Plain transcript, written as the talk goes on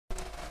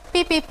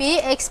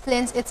PPP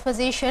explains its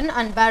position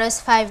on Barrow'S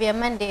 5-year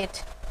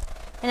mandate.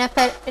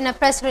 In a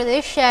press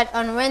release shared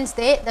on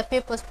Wednesday, the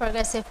People's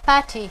Progressive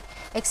Party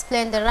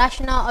explained the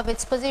rationale of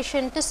its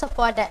position to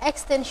support the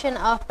extension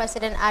of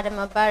President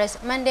Adama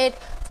Barrow's mandate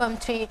from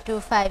 3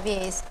 to 5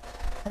 years.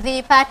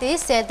 The party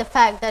said the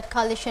fact that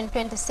Coalition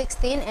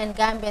 2016 and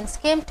Gambians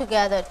came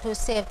together to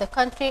save the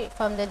country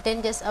from the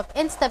dangers of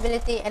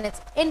instability and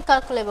its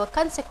incalculable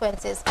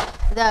consequences,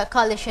 the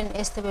coalition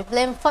is to be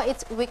blamed for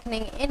its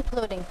weakening,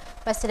 including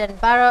President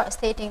Barrow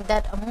stating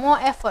that more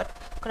effort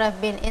could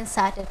have been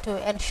inserted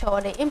to ensure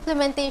the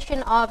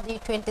implementation of the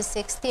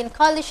 2016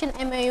 coalition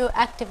MOU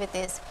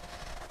activities.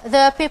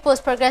 The People's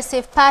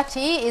Progressive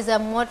Party is a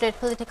moderate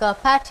political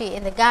party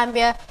in the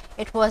Gambia.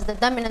 It was the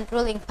dominant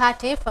ruling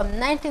party from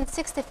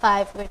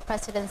 1965 with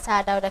President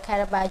Sir Dawda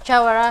Kairaba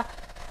Jawara.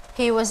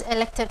 He was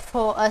elected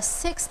for a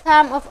 6th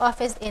term of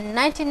office in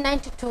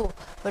 1992,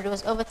 but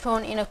was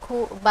overthrown in a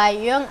coup by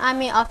young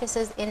army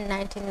officers in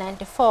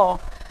 1994.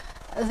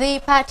 The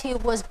party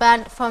was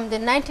banned from the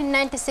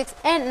 1996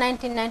 and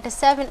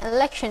 1997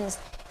 elections.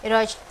 It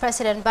urged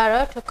President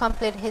Barrow to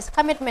complete his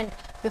commitment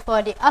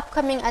before the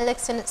upcoming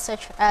elections,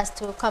 such as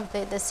to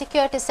complete the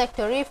security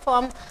sector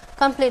reform,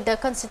 complete the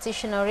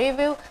constitutional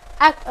review,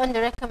 act on the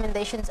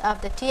recommendations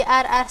of the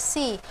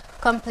TRRC,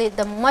 complete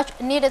the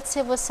much-needed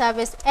civil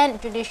service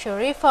and judicial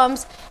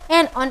reforms,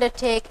 and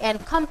undertake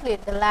and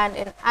complete the Land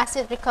and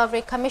Asset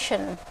Recovery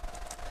Commission.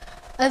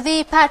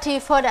 The party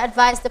further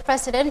advised the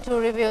president to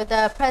review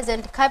the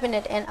present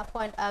cabinet and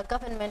appoint a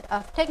government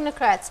of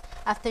technocrats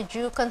after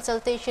due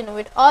consultation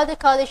with all the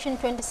Coalition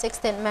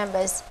 2016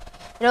 members.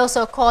 It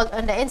also called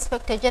on the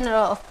Inspector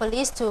General of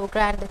Police to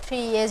grant the 3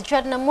 years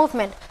Jodna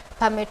movement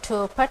permit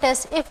to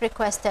protest if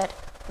requested,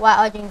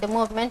 while urging the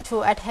movement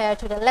to adhere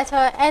to the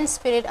letter and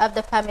spirit of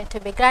the permit to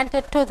be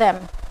granted to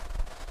them.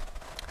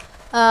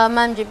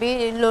 Mam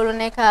Jibi loolu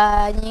nekk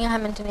ñi nga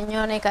xamantene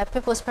ñoo nekk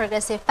People's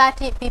Progressive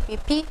Party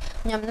PPP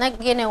ñoom nag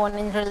génne woon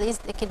nañ release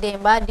ki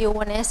démba di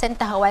wone seen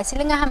taxawaay si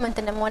li nga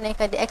xamantene moo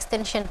nekk the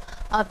extension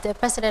of the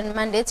president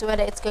mandates,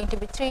 whether it's going to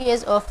be 3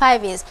 years or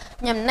 5 years.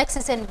 ñoom nag si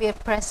seen biir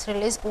press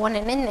release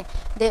wone nañ ne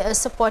they are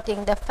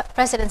supporting the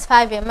president's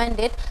 5-year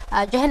mandate.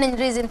 Joxe nañ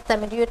reason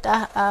tamit yu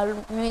tax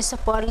ñuy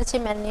support li ci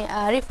mel ni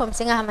reform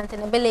si nga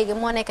xamantene ba léegi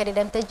moo nekk di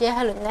dem te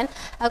jeexaluñ leen,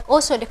 ak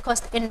also the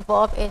cost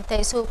involved in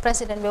tey su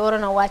président bi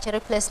waroon a wàcc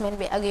replacement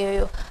bi ak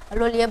yooyu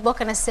loolu yëpp bokk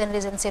na seen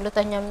reason si lu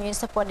tax ñoom ñuy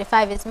support the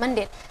 5 years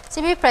mandate.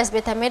 Si biir presse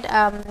bi tamit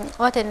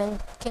oote nañ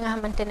ki nga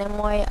xamante ne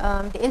mooy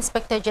the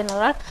inspector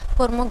general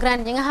pour mu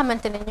grant ñi nga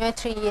xamante ne ñooy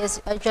 3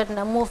 years jot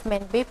na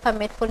movement bi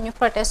permit pour ñu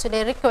protest su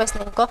dee request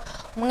nañ ko.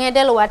 Mu ngi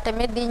delluwaat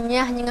tamit di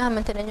ñaax ñi nga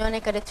xamante ne ñoo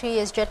nekk de 3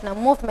 years jot na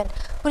movement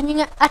pour ñu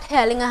nga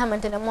adhere li nga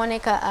xamante ne moo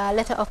nekk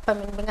letter of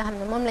permit bi nga xam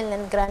ne moom lañ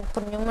leen grant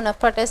pour ñu mun a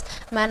protest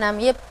maanaam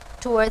yëpp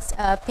towards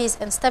peace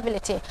and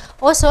stability.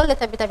 Also,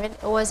 letter vitamin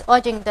was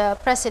urging the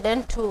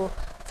president to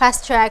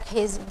fast-track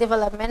his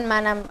development,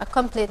 manam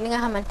complete li nga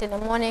xamantene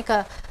mo nek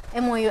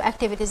MOU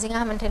activities yi nga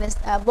xamantene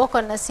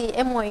bokon na ci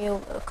MOU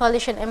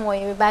coalition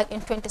MOU back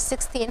in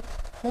 2016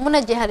 mu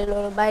mëna jéxalé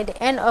lolu by the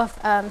end of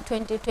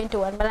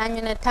 2021 bala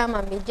ñu né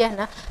tamam bi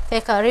jéxna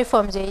fekk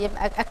reforms yi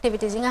ak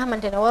activities yi nga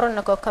xamantene waron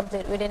nako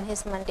complete within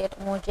his mandate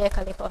mo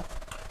jéxalé ko.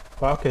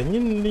 waaw ok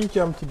ñun liñ ci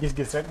am ci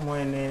gis-gis rek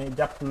mooy ne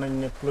jàpp nañ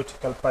ne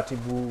political party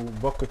bu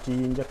bokk ci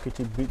njëkk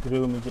ci biir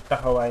réew mi ci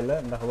taxawaay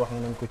la, ndax wax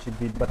nañ ko ci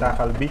biir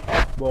bataaxal bi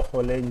boo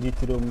xoolee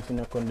njiiti réew mi fi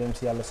nekkoon dem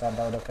si yàlla Sir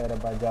Dawda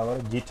Kairaba Jawara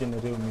jiite na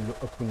réew mi lu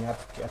ëpp ñaar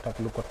fukki at ak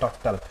lu ko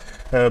toftal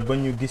ba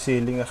ñu gisee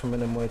li nga xam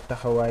ne mooy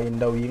taxawaay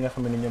ndaw yi nga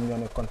xam ne ñoom ñoo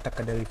nekkoon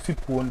takk-der yi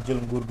fipp woon jël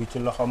nguur gi ci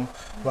loxom.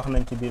 Wax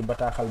nañ ci biir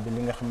bataaxal bi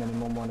li nga xam ne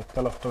moom moo nekk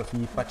tolof-tolof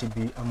yi parti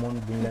bi amoon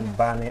buñ leen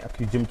baanee ak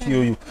yu jëm ci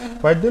yooyu,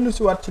 waaye dellu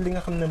si waat ci li nga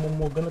xam ne moom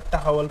moo gën a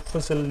taxawal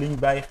fësal liñ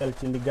bàyyi xel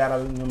ci li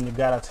gaaral ñoom ñu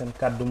gaaral seen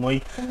kàddu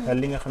mooy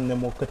li nga xam ne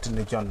moo këtt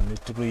ne John ni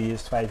 3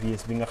 years 5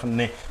 years bi nga xam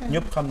ne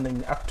ñëpp xam nañ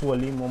ne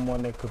actually moom moo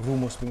nekk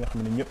rumors bi nga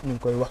xam ne ñëpp ñu ngi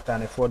koy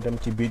waxtaane foo dem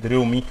ci biir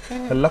réew mi.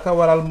 La ko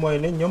waral mooy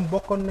ne ñoom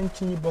bokkoon nañ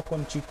ci ñi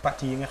bokkoon ci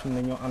parti yi nga xam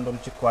ne ñoo àndoon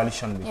ci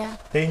coalition bi.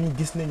 Tey ñu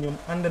gis ne ñoom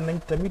ànd nañ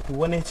tamit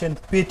wane seen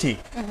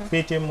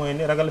pété mooy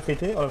ne ragal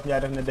féete olof yaa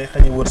def ne day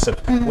xañe wërsëg.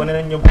 Wane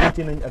nañ ñoom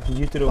pété nañ ak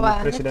njiitu réew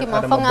mi président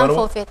Adama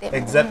Barrow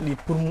exactly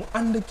pour mu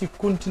ànd ci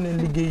continuer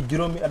liggéey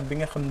juróomi at bi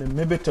nga xam ne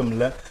mébétam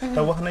la. Te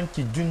wax nañ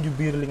ci junj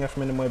biir li nga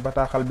xam ne mooy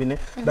bataaxal bi ne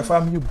dafa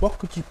am yu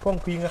bokk ci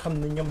ponk yi nga xam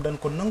ne ñoom dañ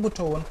ko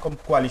nangutoo woon comme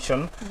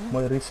coalition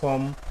mooy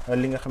réforme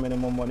li nga xam ne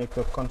moom moo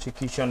nekk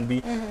constitution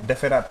bi,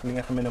 defaraat li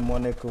nga xam ne moo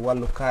nekk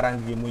wàllu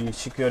kaaraange gi muy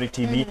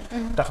security bi,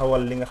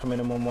 taxawal li nga xam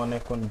ne moom moo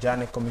nekkoon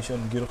Jaane commission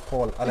ngir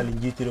xool alali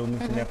njiiti réew mi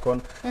fi nekkoon,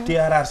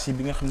 TRRC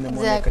bi nga xam ne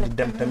moo nekk di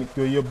dem tamit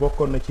yooyu yëpp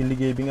bokkoon na ci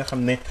liggéey bi nga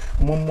xam ne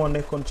moom moo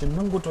nekkoon ci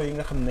nangutoo yi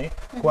nga xam ne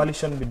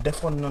coalition bi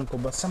defoon nañ ko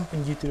ba samp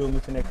njiiti réew mi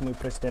fi nekk muy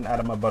président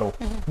Adama Adama Barrow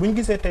buñ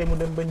gisee tey mu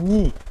dem ba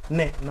ñii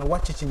ne na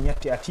wàcc ci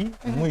ñetti at yi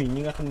muy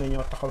ñi nga xam ne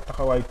ñoo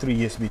taxawaayu 3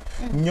 years bi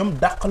ñoom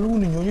dàqaluwu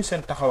ni ñooñu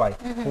seen taxawaay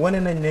wane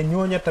nañ ne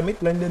ñooña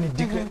tamit lañ leen di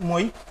dig rek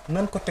mooy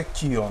nan ko teg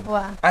ci yoon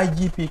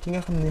IGP ki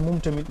nga xam ne moom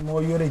tamit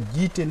moo yore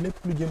jiite lépp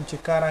lu jëm ci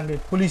kaaraange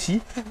police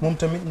yi moom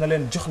tamit na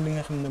leen jox li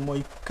nga xam ne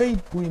mooy kayit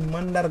buy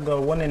mandarga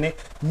wane ne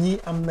ñii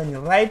am nañ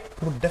right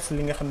pour def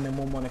li nga xam ne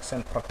moom moo nekk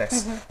seen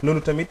protest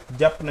loolu tamit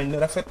jàpp nañ ne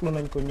rafetlu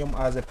nañ ko ñoom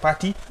as a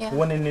party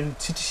wane ne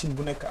citizen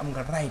bu nekk am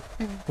nga right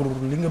pour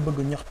li nga bëgg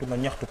ñaxtu nga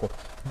ñaxtu ko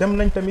dem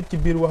nañ tamit ci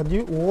biir wax ji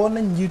woo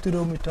nañ njiitu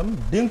réew mi tam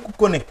dénk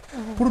ko ne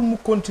pour mu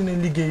continuer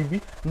liggéey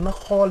bi na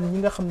xool ñi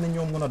nga xam ne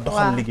ñoo mën a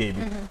doxal liggéey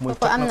bi muy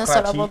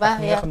technocrate yi ak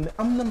ñi nga xam ne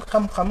am nañ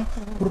xam-xam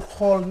pour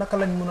xool naka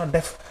lañ mën a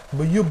def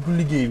ba yóbbu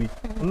liggéey bi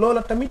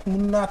loola tamit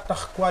mun naa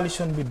tax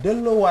coalition bi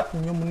delloowaat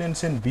ñoom neen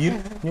seen biir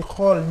ñu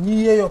xool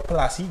ñi yeeyoo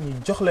place yi ñu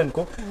jox leen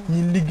ko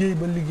ñi liggéey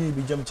ba liggéey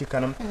bi jëm ci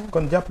kanam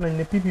kon jàpp nañ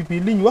ne PPP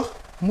liñ wax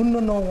mun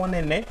na noo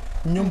wane ne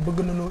ñoom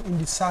bëgg na noo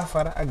indi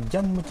saafara ak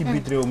jàmm ci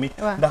biir réew mi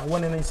ndax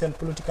wane nañ seen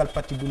political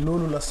party bi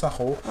loolu la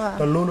saxoo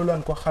te loolu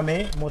lañ ko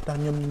xamee moo tax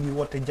ñoom ñu ngi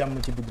woote jàmm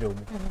ci biir réew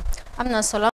mi am na solo